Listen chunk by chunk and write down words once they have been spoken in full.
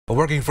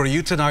Working for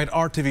you tonight,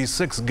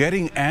 RTV6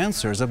 getting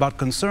answers about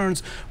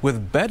concerns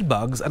with bed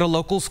bugs at a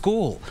local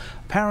school.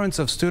 Parents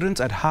of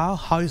students at Howe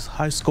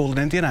High School in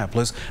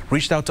Indianapolis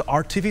reached out to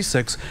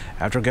RTV6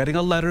 after getting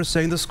a letter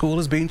saying the school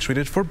is being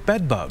treated for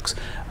bed bugs.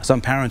 Some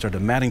parents are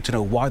demanding to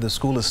know why the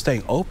school is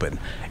staying open.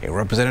 A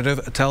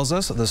representative tells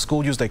us the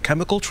school used a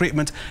chemical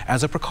treatment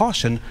as a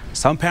precaution.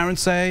 Some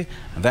parents say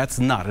that's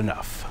not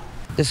enough.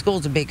 The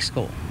school's a big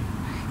school,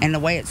 and the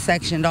way it's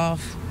sectioned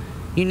off,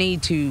 you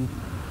need to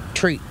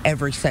treat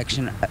every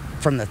section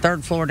from the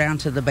third floor down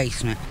to the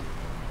basement.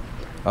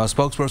 A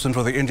spokesperson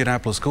for the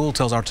Indianapolis school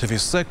tells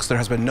RTV6 there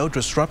has been no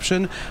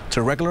disruption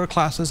to regular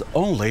classes,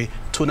 only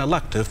to an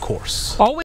elective course.